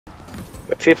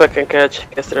Let's see if I can catch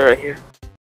Caster right here.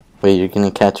 Wait, you're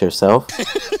gonna catch yourself?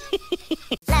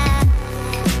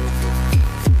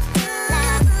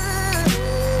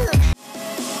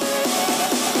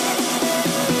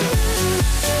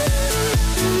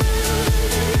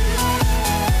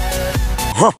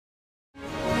 Huh.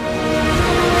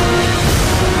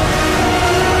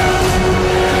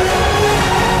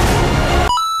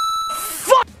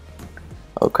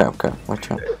 Oh crap, watch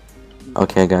out.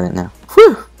 Okay, I got it now.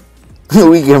 Whew!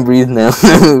 We can breathe now.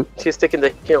 She's taking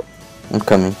the kill. I'm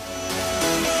coming.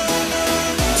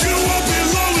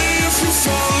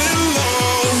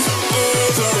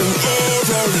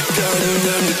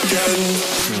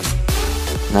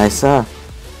 Nice,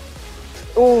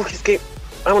 Oh, he's game.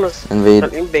 Vámonos.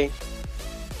 Invade.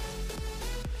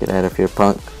 Get out of here,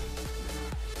 punk.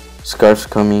 Scarf's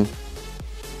coming.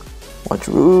 Watch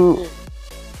Roo.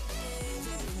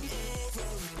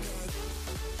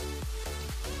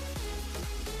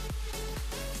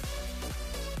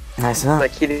 Nice, My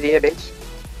kitty, bitch.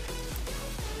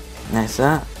 Nice,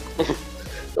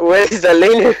 Where is the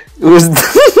laner?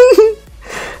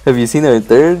 Have you seen our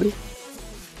third?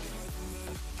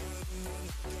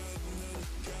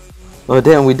 Oh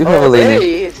damn, we do have a laner. There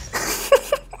he is.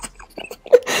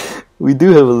 We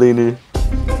do have a laner.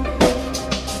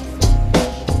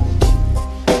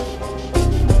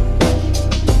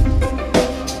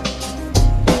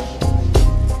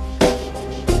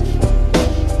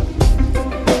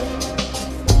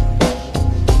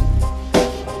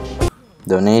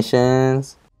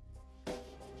 Donations.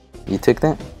 You took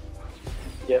that?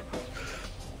 Yeah.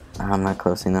 I'm not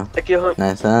close enough. Thank you, huh?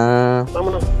 Nice,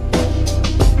 Vámonos.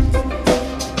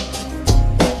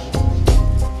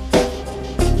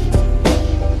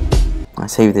 I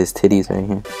saved his titties right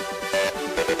here.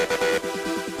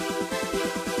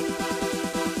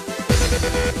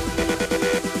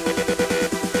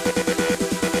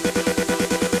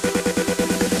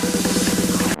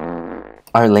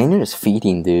 Our laner is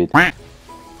feeding, dude.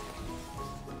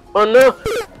 Oh no!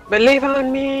 Believe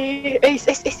on me! Ace!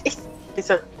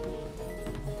 Lisa.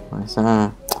 Nice,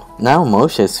 now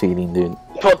Moshe's feeding, dude.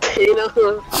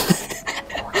 Potato!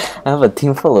 I have a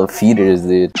team full of feeders,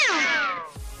 dude.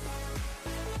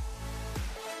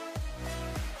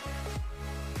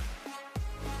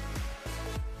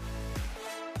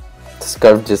 The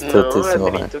Scarf just took this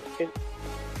so hard.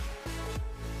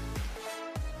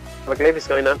 My glaive is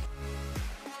going on.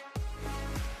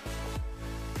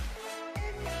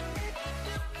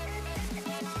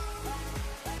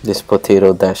 This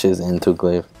potato dashes into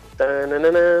glaive.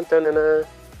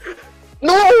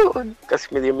 No!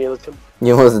 Casi me dio miedo, Chamu.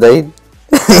 You almost died?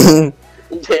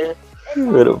 Yeah.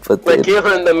 What a potato. My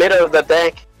kill in the middle of the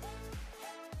attack.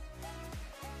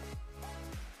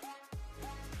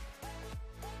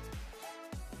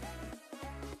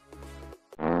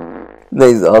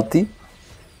 Nice ulti.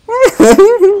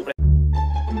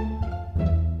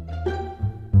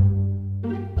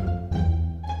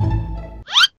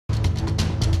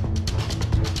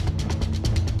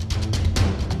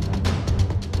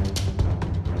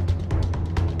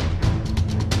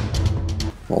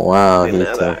 Wow, he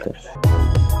took it.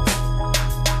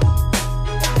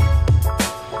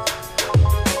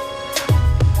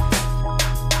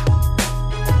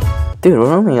 Dude,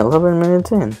 we're only 11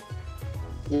 minutes in.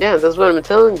 Yeah, that's what I'm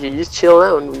telling you. Just chill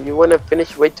out. When you want to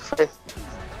finish, way too fast.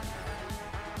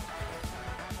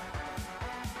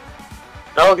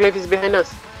 Oh, glaive is behind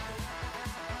us.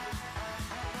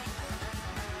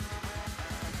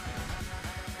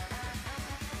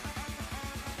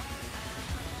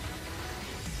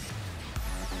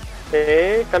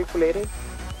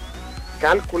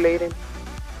 Calculating.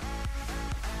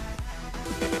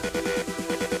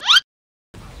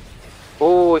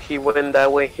 Oh, he went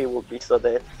that way, he will be so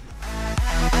dead.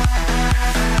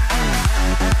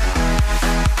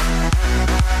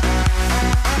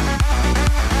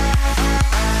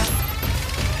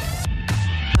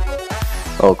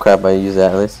 Oh crap, I used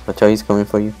Atlas. Watch out, he's coming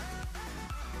for you.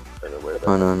 I know where that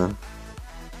Oh no.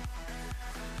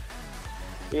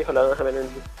 Híjole, déjame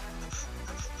ver.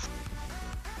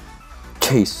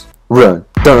 Chase, run.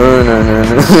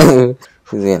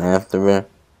 He's getting after, bro.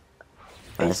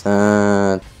 Nice.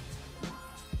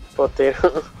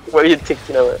 Potato. What are you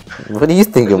thinking about? What are you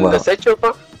thinking In the about? sexual,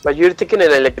 bro? But you're thinking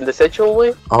it like in the sexual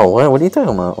way? Oh, what? What are you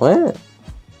talking about? What?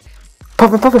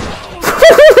 Pop it!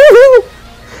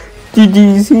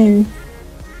 GGC.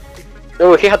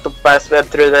 No, he had to pass that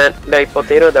through that. Like,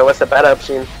 Potato, that was a bad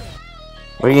option.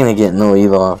 We're gonna get no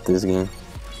elo off this game.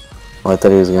 Oh, I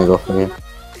thought he was gonna go for you.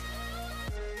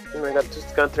 Oh my god,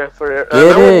 just got transfer.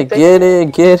 Get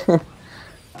it.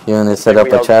 You wanna set up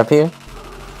a trap here?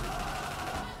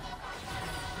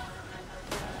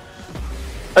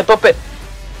 I pop it.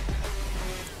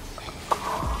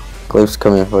 Cliff's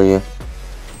coming for you.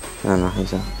 No,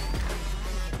 he's out.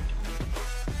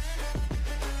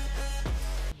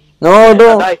 No,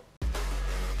 don't. Die.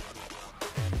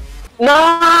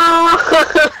 No!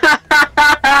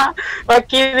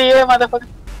 Fuck you, motherfucker.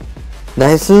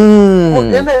 Nice.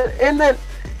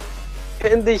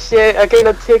 End this shit. I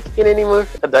cannot take it anymore.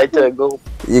 I died to a goal.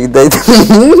 You died.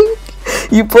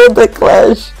 You pulled the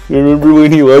Clash. You remember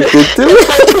when he walked up to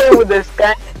me? With this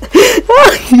guy.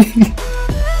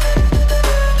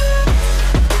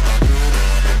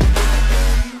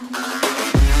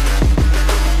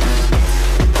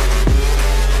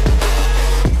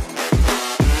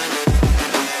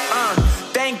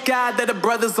 Thank God that the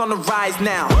brothers on the rise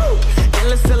now.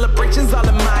 Endless celebrations all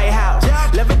in my house.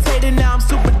 Levitating now, I'm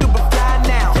super duper fly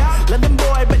now. London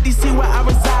boy, but DC where I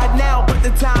reside now. Put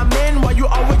the time in while you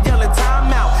always yelling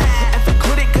time out. And for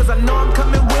quit it, cause I know I'm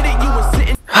coming with it. You were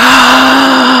sitting.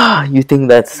 You think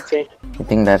that's Okay. you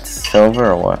think that's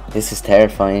silver or what? This is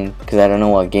terrifying because I don't know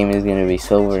what game is gonna be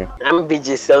silver. I'm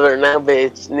BG Silver now,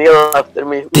 bitch. Kneel after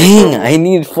me. Dang, I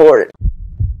need 4.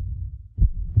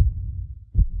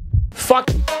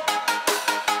 Fuck.